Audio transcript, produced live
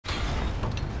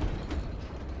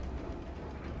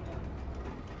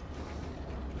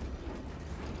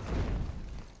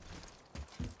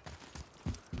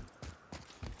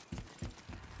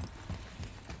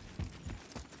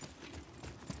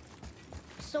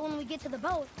So when we get to the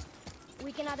boat,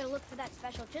 we can either look for that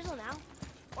special chisel now,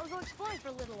 or go exploring for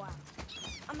a little while.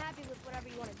 I'm happy with whatever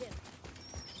you want to do.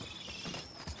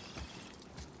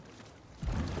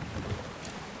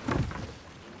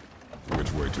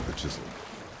 Which way to the chisel?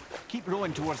 Keep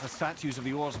rowing towards the statues of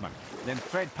the oarsmen, then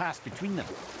thread past between them.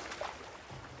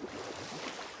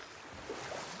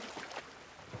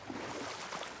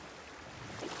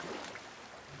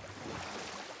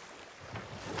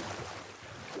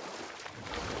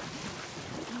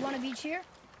 You want a beach here?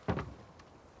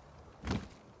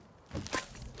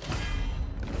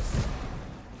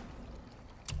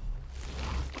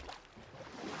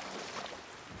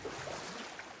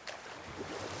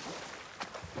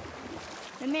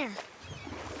 Mimir,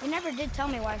 you never did tell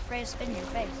me why Freya spit in your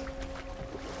face.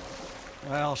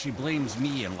 Well, she blames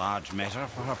me in large measure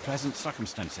for her present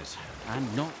circumstances,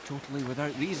 and not totally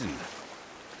without reason.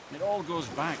 It all goes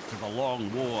back to the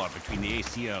long war between the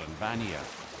Aesir and Vanir.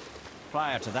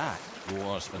 Prior to that,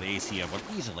 wars for the Aesir were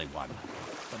easily won,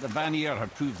 but the Vanir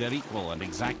had proved their equal and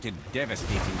exacted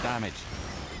devastating damage.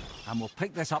 And we'll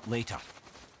pick this up later.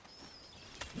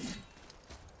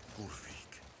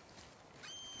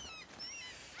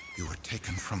 You were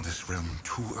taken from this realm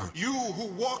too early. You who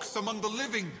walks among the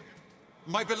living!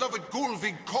 My beloved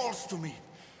Gulvig calls to me.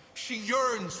 She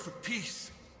yearns for peace,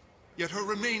 yet her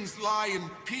remains lie in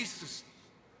pieces.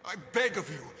 I beg of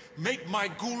you, make my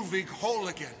Gulvig whole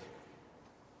again.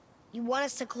 You want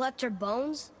us to collect her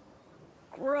bones?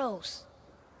 Gross.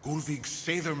 Gulvig's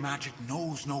Seidr magic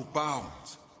knows no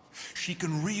bounds. She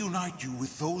can reunite you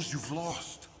with those you've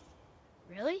lost.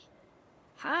 Really?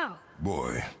 How?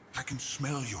 Boy. I can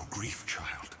smell your grief,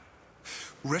 child.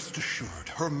 Rest assured,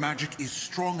 her magic is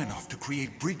strong enough to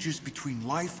create bridges between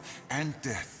life and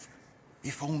death,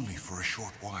 if only for a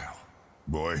short while.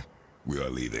 Boy, we are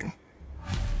leaving.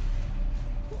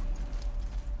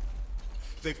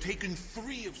 They've taken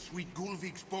 3 of sweet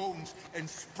Gulvig's bones and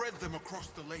spread them across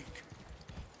the lake.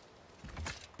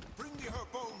 Bring me her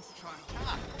bones, child.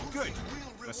 Ah, good.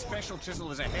 The special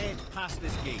chisel is ahead, past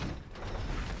this gate.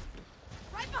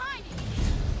 Right behind you!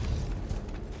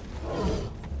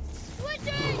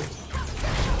 Switching!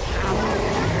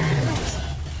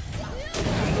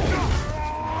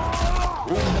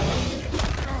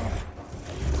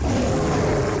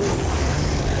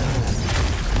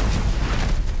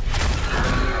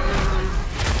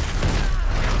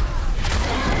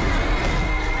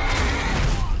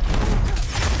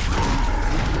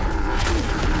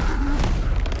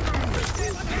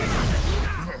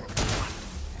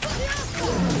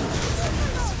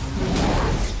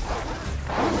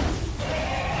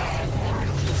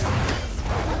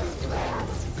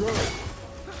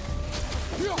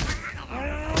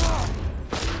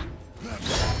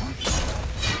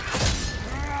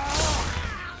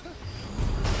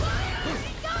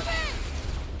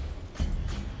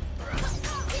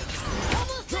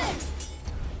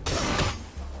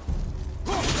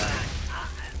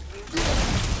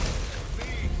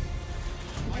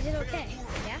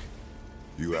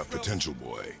 You have potential,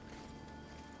 boy.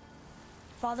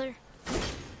 Father,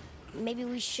 maybe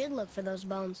we should look for those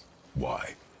bones.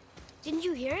 Why? Didn't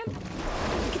you hear him?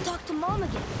 We can talk to Mom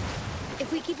again.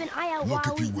 If we keep an eye out Look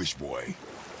while if you wish, boy.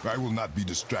 I will not be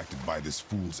distracted by this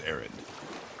fool's errand.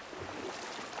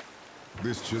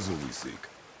 This chisel we seek,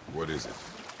 what is it?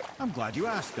 I'm glad you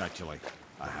asked, actually.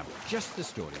 I have just the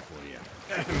story for you.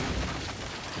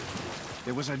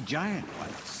 There was a giant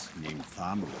once, named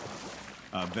Thamur.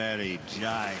 A very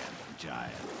giant,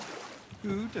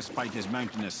 who, despite his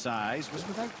mountainous size, was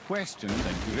without question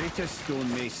the greatest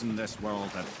stonemason this world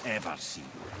had ever seen.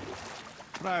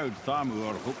 Proud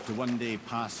Thamur hoped to one day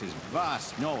pass his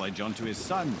vast knowledge on to his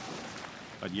son.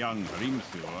 But young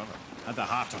Hrimthur had the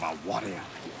heart of a warrior.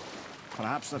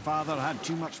 Perhaps the father had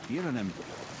too much fear in him,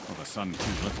 or the son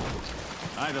too little.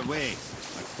 Either way,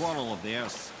 the quarrel of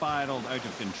theirs spiraled out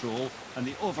of control, and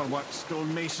the overworked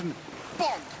stonemason,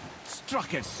 bonk, struck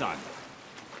his son.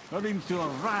 Hrimthur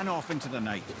ran off into the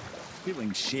night.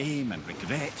 Feeling shame and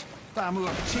regret,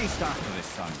 Thamur chased after his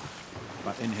son.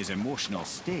 But in his emotional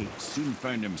state, soon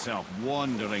found himself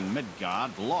wandering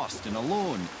Midgard, lost and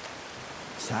alone.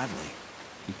 Sadly,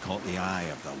 he caught the eye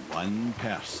of the one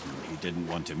person he didn't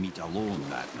want to meet alone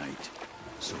that night,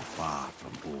 so far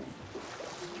from home.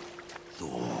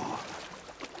 Thor.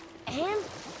 And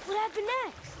what happened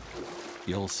next?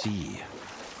 You'll see.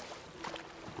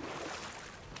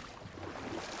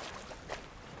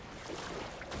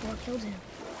 Thor killed him.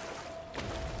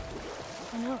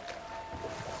 Oh no.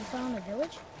 He fell in a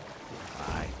village?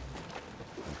 Aye.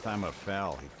 When Thamur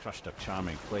fell, he crushed a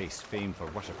charming place famed for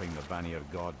worshipping the Vanir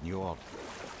god Njord.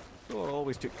 Thor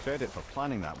always took credit for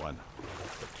planning that one.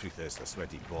 The truth is, the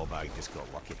sweaty ball bag just got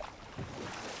lucky.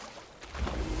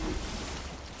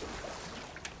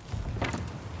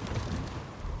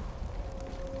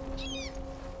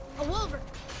 A wolver!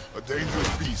 A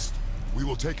dangerous beast. We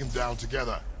will take him down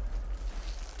together.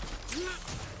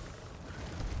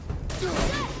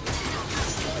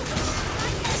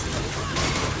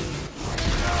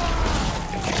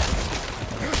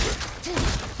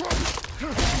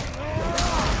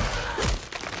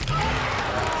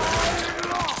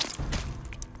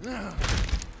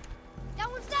 That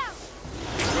one's down!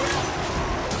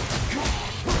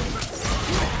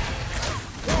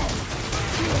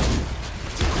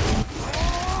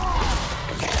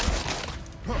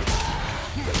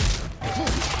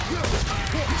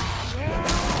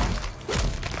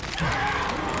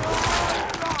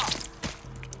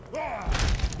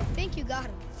 I think you got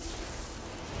him.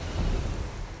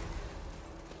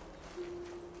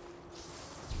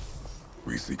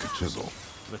 We seek a chisel.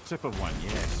 The tip of one,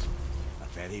 yes. A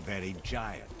very, very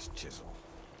giant chisel.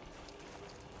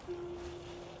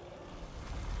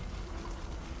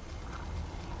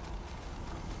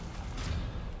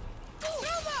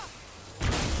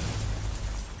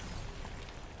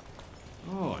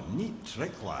 Oh, neat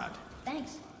trick, lad.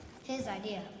 Thanks. His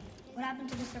idea. What happened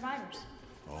to the survivors?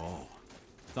 Oh,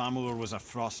 Thamur was a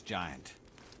frost giant.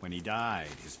 When he died,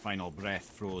 his final breath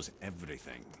froze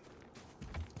everything.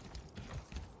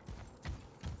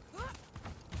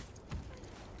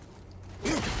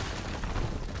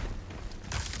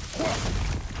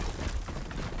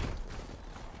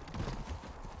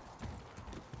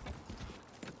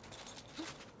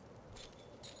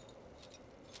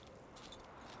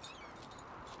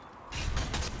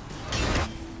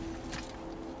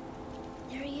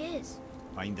 There he is.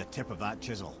 Find the tip of that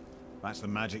chisel. That's the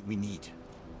magic we need.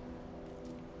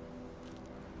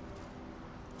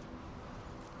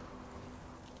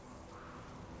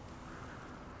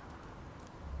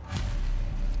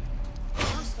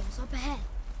 Hostiles up ahead.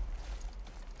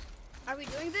 Are we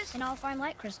doing this? An all-fine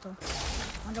light crystal.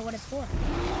 Wonder what it's for.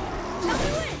 Tell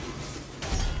me when!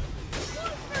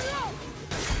 One for low!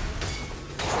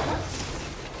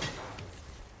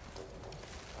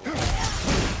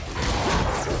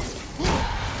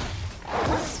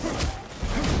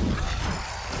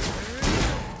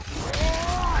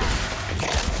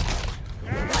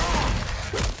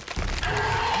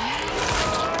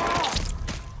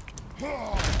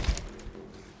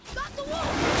 Got the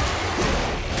wolf!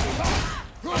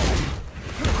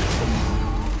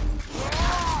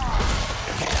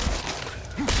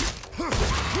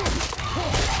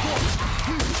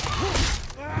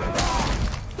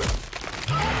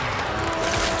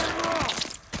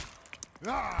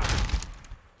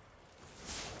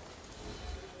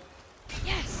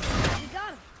 Yes! We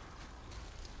got him!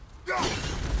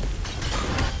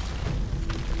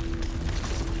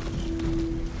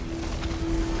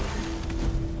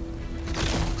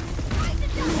 Rise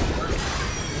it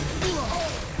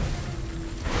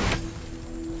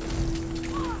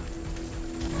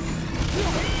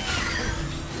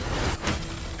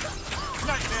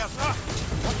Nightmare, sir!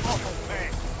 What awful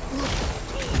pain!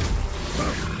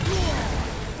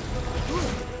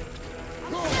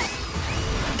 Now's your chance!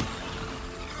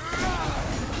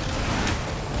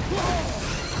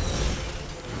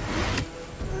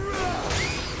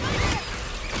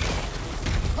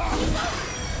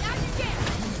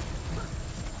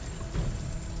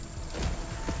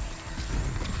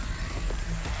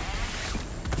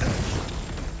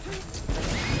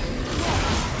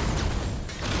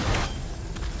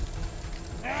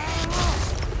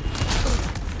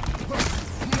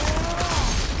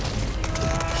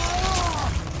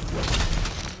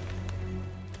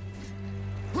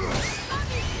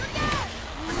 Bobby, look out!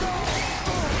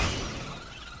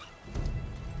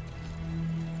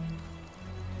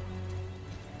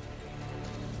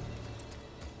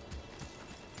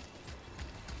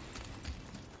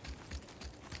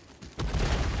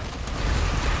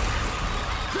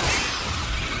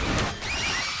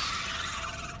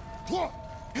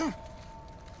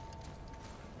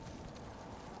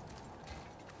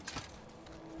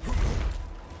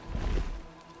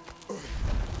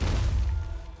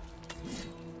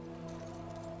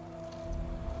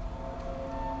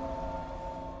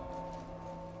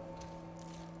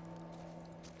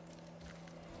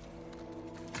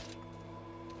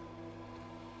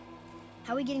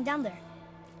 How are we getting down there?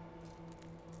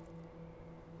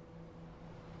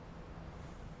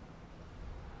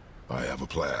 I have a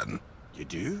plan. You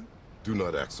do? Do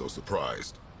not act so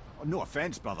surprised. Oh, no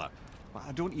offense, brother, but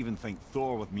I don't even think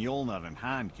Thor with Mjolnir in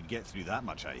hand could get through that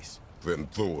much ice. Then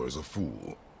Thor is a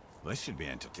fool. This should be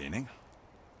entertaining.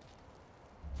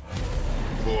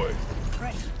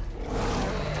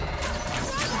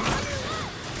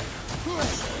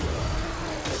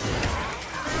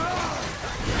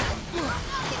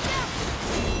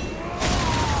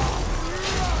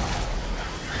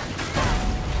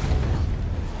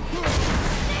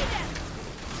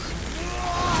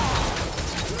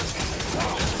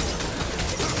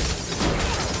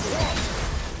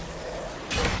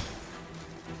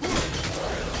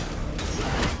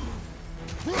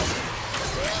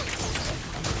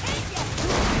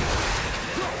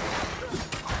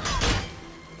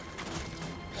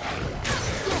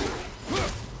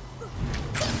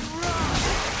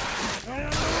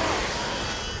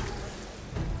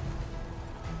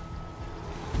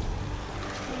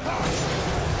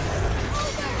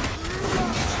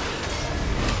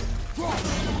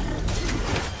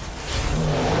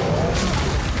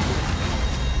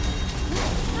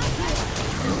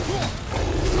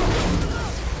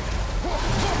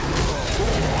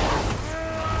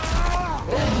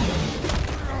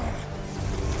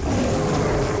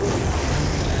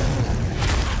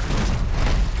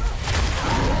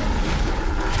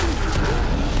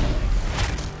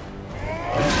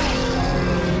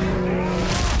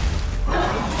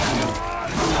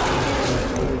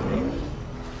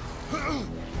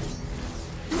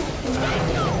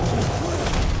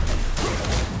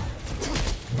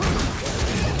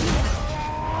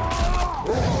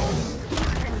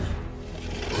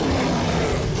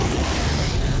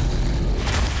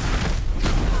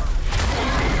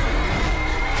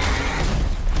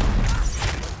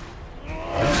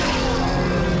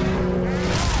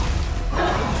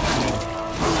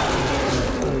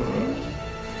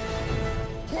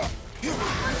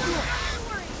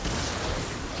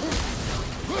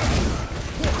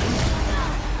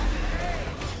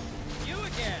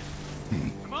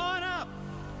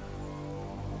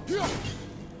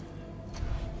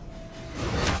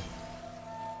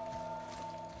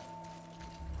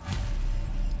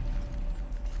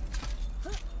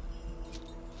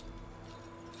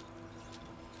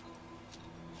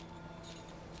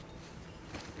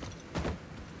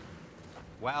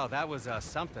 Wow, that was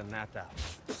something, that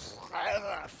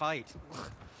fight.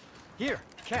 Here,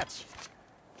 catch.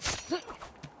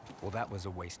 Well, that was a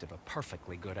waste of a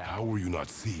perfectly good hour. How were you not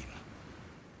seen?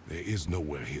 There is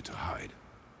nowhere here to hide.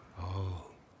 Oh,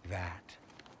 that.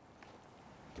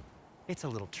 It's a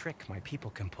little trick my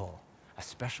people can pull. A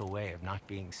special way of not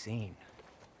being seen.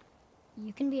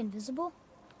 You can be invisible?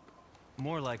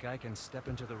 More like I can step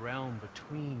into the realm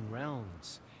between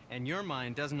realms. And your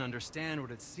mind doesn't understand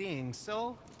what it's seeing,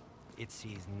 so it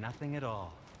sees nothing at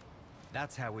all.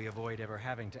 That's how we avoid ever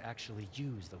having to actually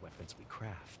use the weapons we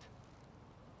craft.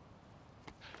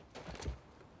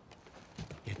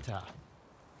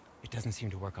 It doesn't seem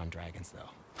to work on dragons,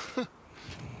 though.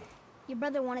 Your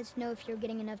brother wanted to know if you're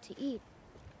getting enough to eat.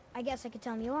 I guess I could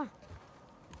tell him you are.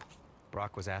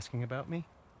 Brock was asking about me?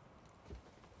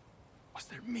 Was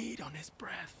there meat on his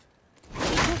breath?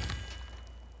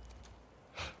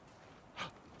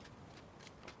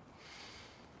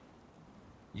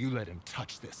 You let him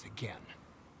touch this again.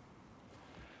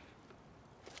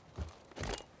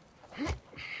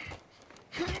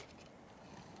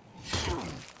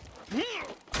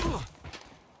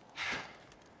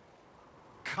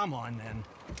 Come on, then.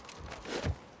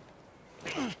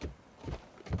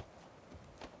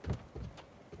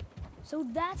 So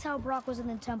that's how Brock was in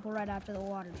the temple right after the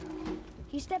water drop.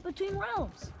 He stepped between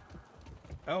realms.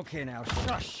 Okay, now,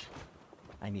 shush!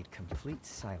 I need complete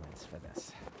silence for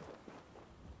this.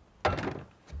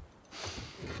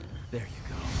 There you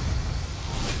go.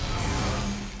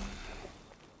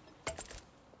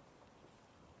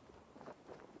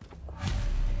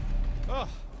 Oh,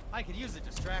 I could use a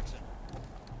distraction.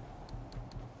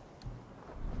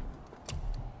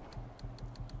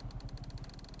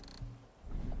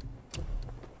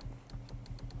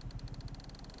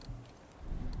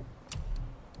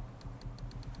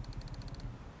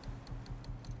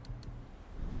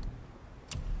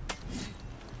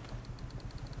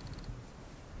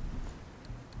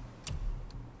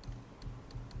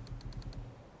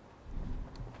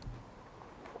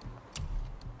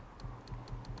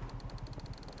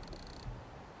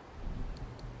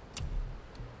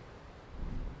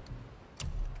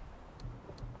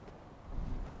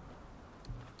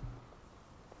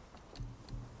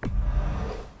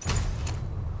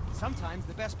 Sometimes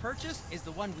the best purchase is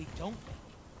the one we don't make.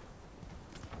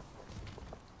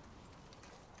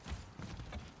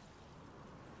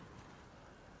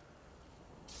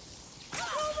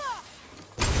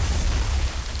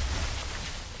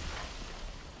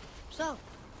 So,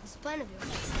 what's the plan of yours?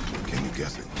 Can you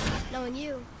guess it? Knowing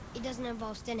you, it doesn't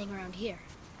involve standing around here.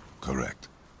 Correct.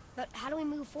 But how do we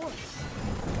move forward?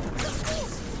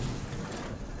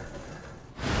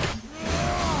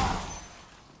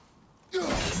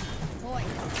 Boy,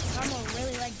 Carmel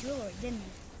really liked jewelry, didn't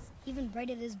he? Even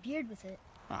braided his beard with it.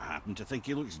 I happen to think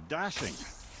he looks dashing.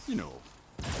 You know,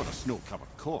 for a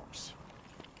snow-covered corpse.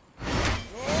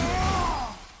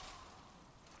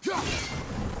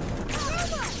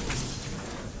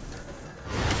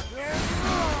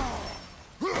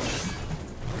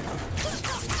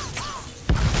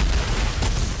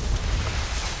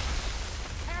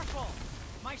 Careful!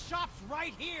 My shop's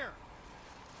right here!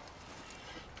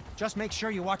 Just make sure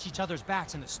you watch each other's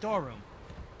backs in the storeroom.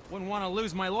 Wouldn't want to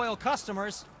lose my loyal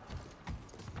customers.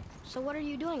 So what are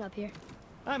you doing up here?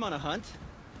 I'm on a hunt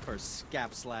for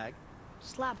scap slag.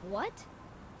 Slap what?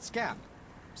 Scap.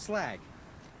 Slag.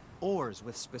 Ores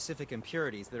with specific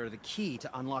impurities that are the key to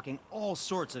unlocking all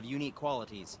sorts of unique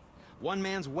qualities. One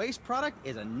man's waste product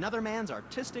is another man's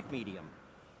artistic medium.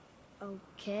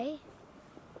 Okay.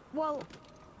 Well,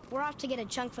 we're off to get a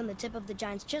chunk from the tip of the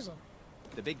giant's chisel.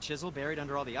 The big chisel buried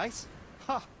under all the ice?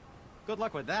 Ha! Good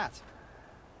luck with that.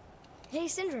 Hey,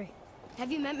 Sindri.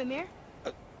 Have you met Mimir?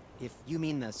 If you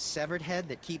mean the severed head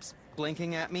that keeps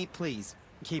blinking at me, please,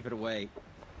 keep it away.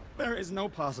 There is no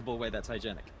possible way that's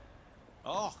hygienic.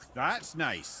 Oh, that's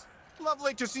nice.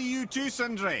 Lovely to see you too,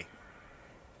 Sindri.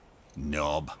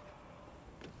 Knob.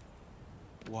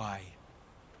 Why?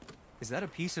 Is that a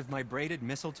piece of my braided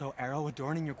mistletoe arrow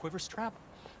adorning your quiver strap?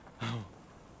 Oh,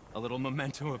 a little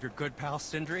memento of your good pal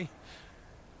Sindri?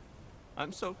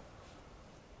 I'm so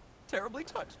terribly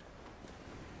touched.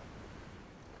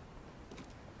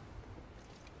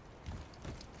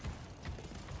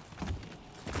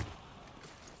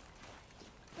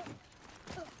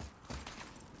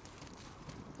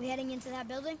 We heading into that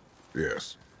building?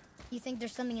 Yes. You think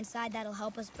there's something inside that'll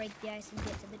help us break the ice and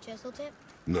get to the chisel tip?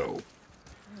 No.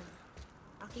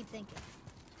 I'll keep thinking.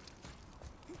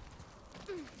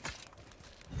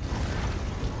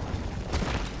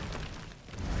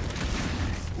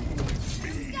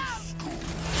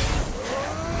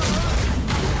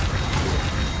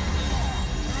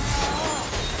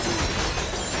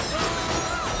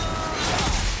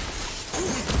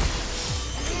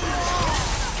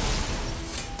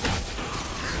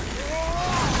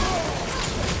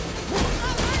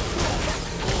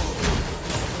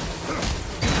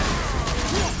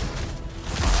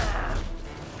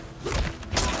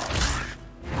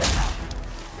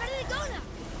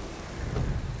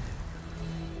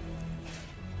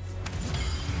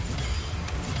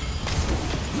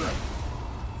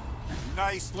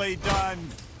 Nicely done.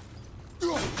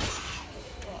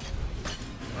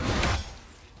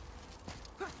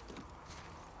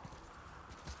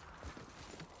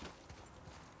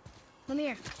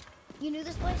 Lemire, you knew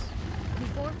this place?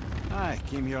 Before? I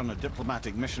came here on a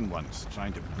diplomatic mission once,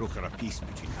 trying to broker a peace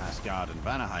between Asgard and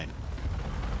Vanaheim.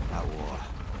 That war.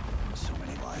 So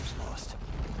many lives lost.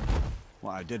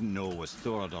 What I didn't know was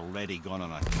Thor had already gone on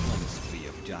a killing spree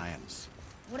of giants.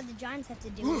 What did the giants have to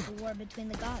do with the war between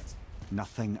the gods?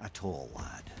 Nothing at all,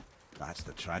 lad. That's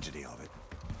the tragedy of it.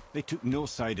 They took no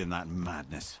side in that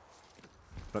madness.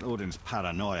 But Odin's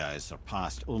paranoia is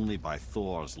surpassed only by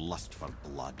Thor's lust for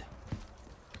blood.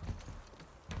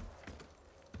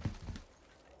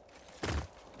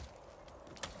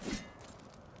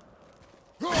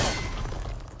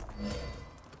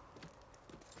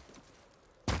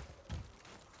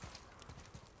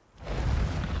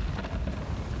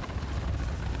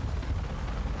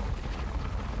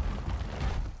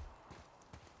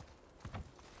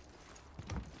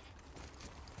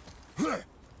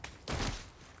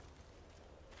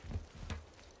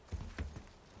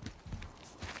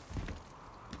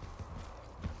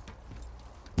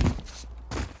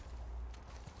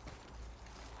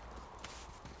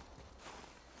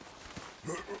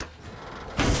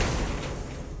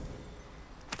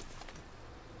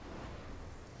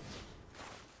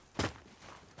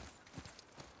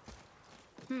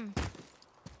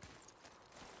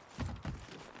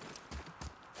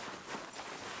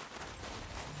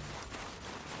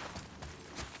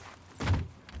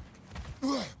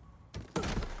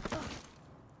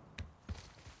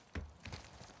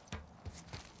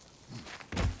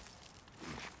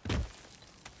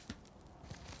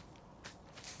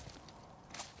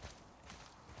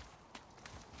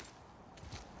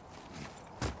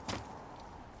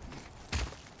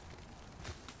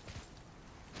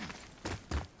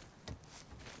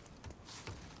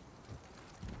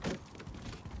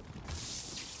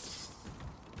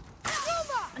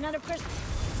 Another crystal.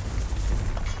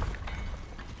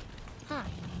 Huh.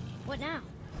 What now?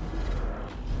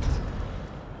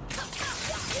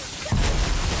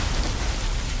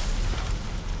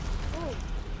 Oh,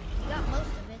 you got most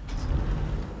of it.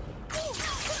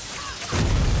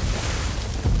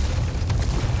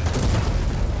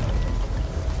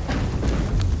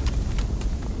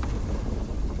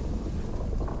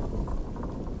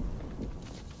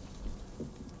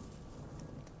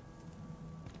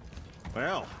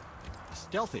 Well, a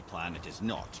stealthy plan it is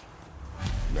not.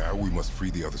 Now we must free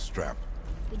the other strap.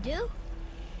 We do?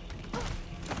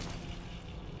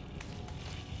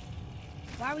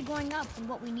 Why are we going up when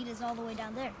what we need is all the way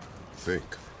down there? Think.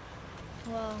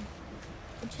 Well,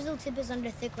 the chisel tip is under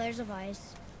thick layers of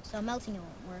ice, so melting it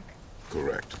won't work.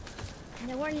 Correct. And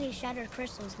there weren't any shattered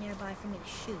crystals nearby for me to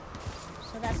shoot,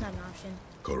 so that's not an option.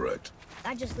 Correct.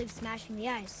 That just leaves smashing the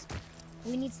ice.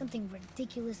 We need something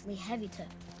ridiculously heavy to...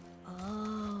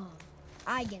 Oh,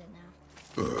 I get it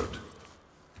now. Good.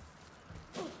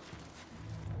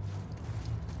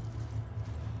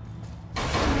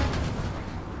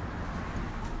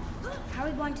 How are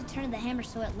we going to turn the hammer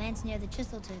so it lands near the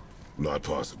chisel tip? Not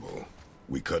possible.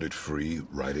 We cut it free,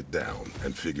 write it down,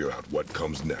 and figure out what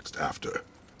comes next after.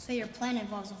 So your plan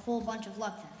involves a whole bunch of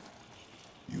luck then?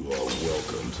 You are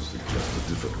welcome to suggest a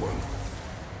different one.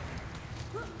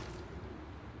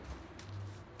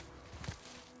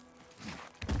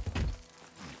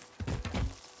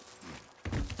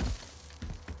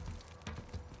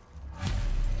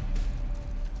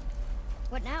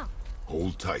 What now?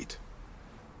 Hold tight.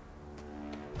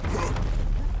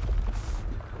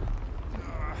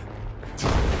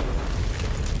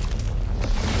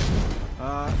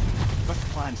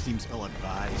 This plan seems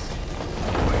ill-advised.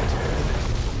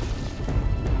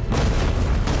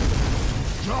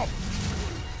 Jump!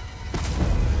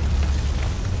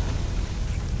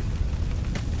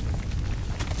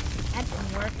 That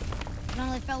didn't work. It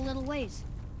only fell a little ways.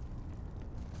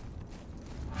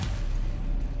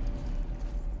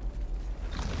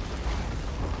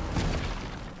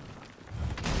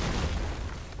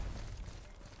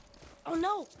 Oh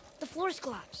no! The floor's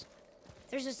collapsed.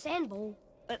 There's a sand bowl,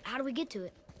 but how do we get to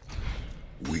it?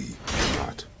 We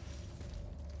not.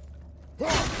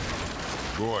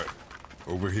 Boy,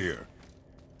 over here.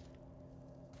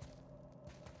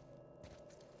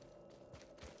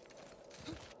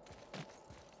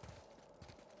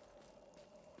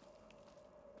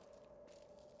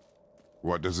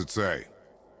 What does it say?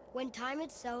 When time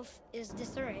itself is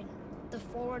disarrayed, the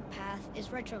forward path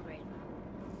is retrograde.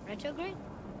 Retrograde?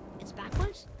 It's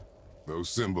backwards? Those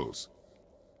symbols.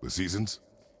 The seasons?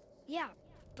 Yeah,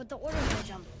 but the orders are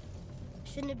jumbled.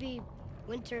 Shouldn't it be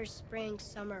winter, spring,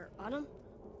 summer, autumn?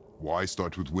 Why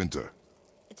start with winter?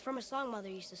 It's from a song Mother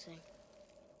used to sing.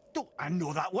 Don't I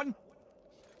know that one?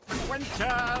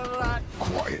 Winter!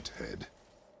 Quiet, head.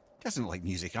 Doesn't like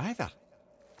music either.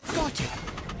 Got it!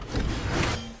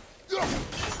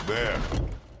 There.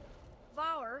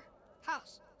 Var,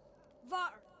 house.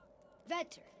 Var,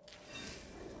 vetter.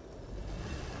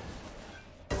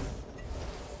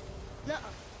 Nuh-uh,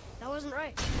 that wasn't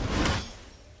right.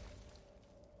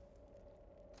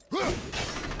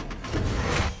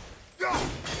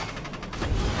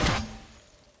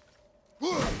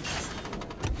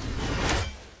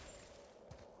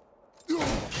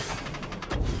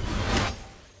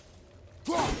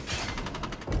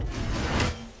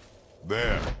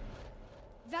 There.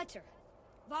 Vetter,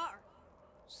 var,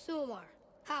 sumar,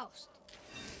 housed.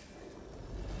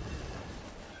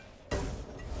 It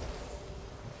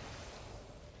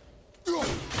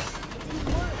didn't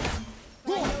work,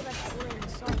 but I know that's the word in the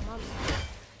song Mom said.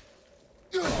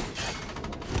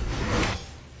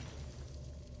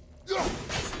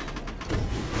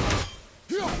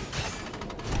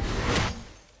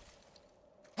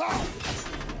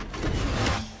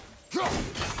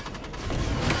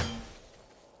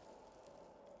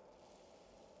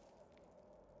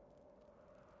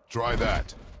 Try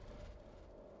that.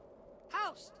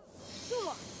 Housed,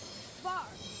 sumar, var,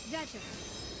 vetter.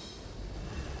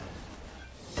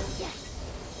 Yes.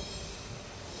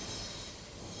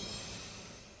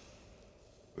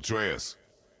 Atreus,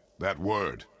 that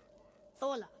word.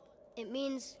 Thola. It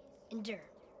means endure.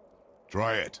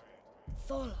 Try it.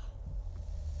 Thola.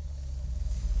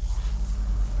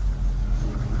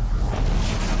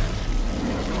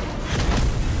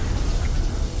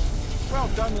 Well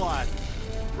done, lad.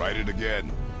 Write it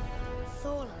again.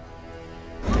 Thola.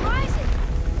 Horizon!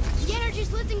 The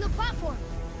energy's lifting the platform.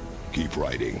 Keep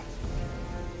writing.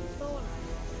 Thola.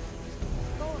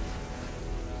 Thola.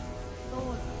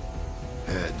 Thola.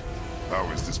 Head, how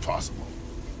is this possible?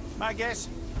 My guess?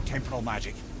 Temporal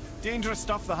magic. Dangerous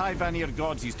stuff the High Vanir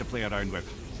gods used to play around with.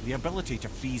 The ability to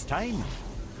freeze time.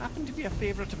 Happened to be a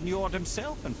favorite of Njord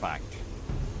himself, in fact.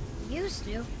 Used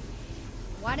to.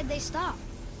 Why did they stop?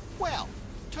 Well,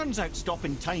 turns out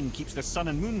stopping time keeps the sun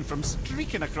and moon from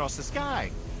streaking across the sky.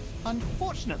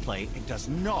 Unfortunately, it does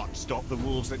not stop the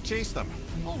wolves that chase them,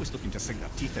 always looking to sink their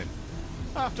teeth in.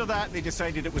 After that, they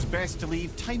decided it was best to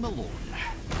leave time alone.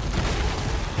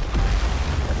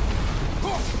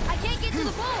 I can't get to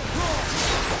the boat!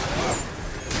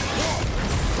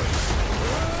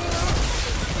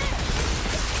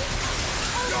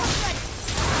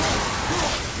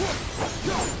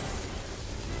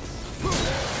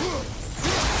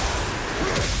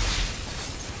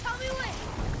 Tell me when!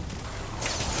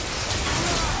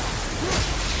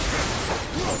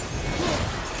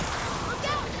 Look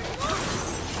out! There's one!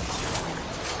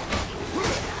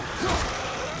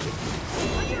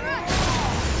 On your right!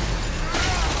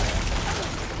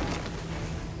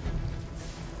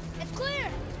 It's clear!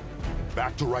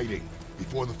 Back to writing,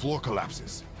 before the floor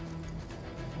collapses.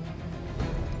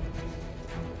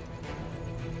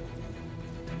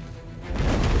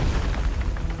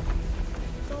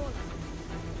 Thola.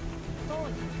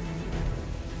 Thola.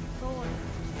 Thola.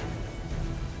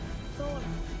 Thola.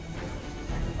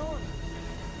 Thola.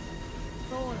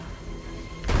 Thola.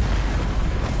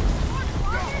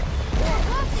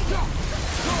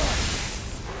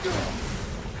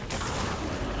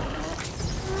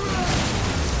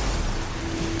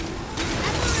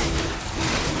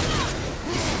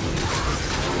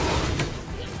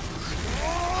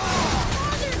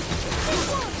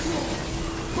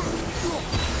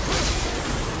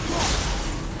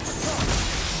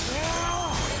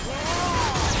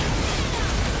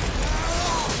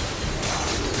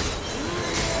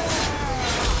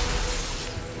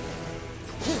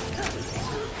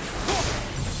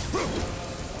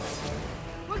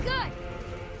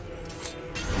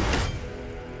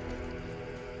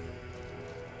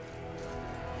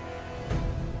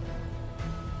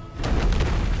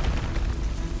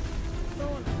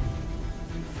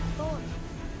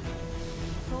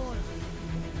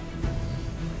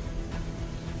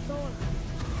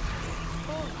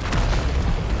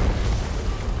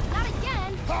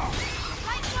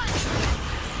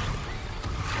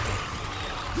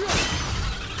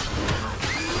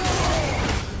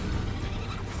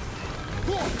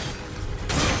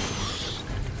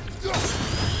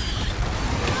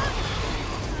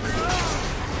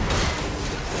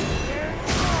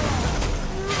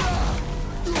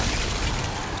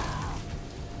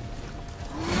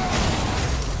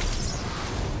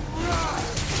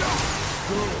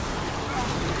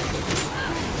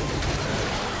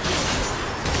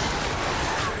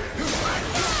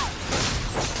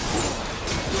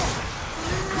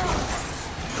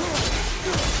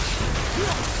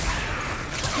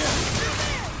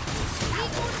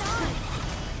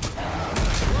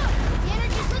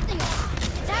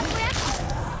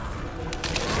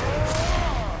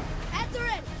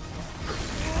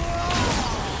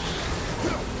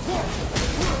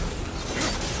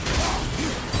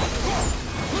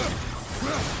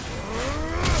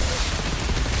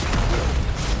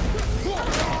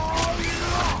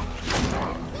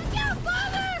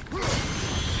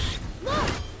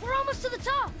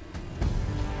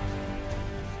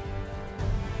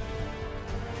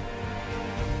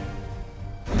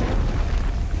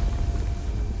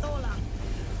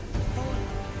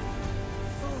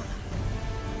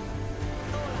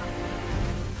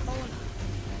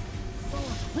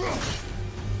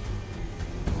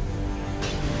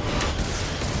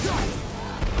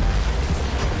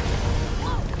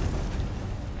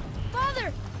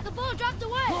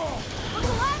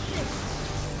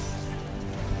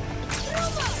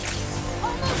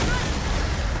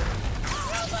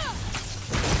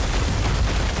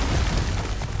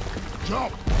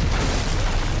 Jump!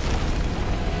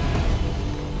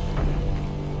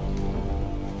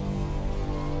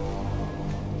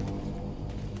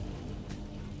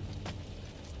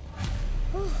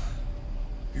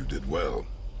 You did well.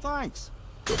 Thanks.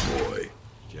 Good boy.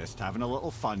 Just having a little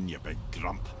fun, you big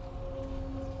grump.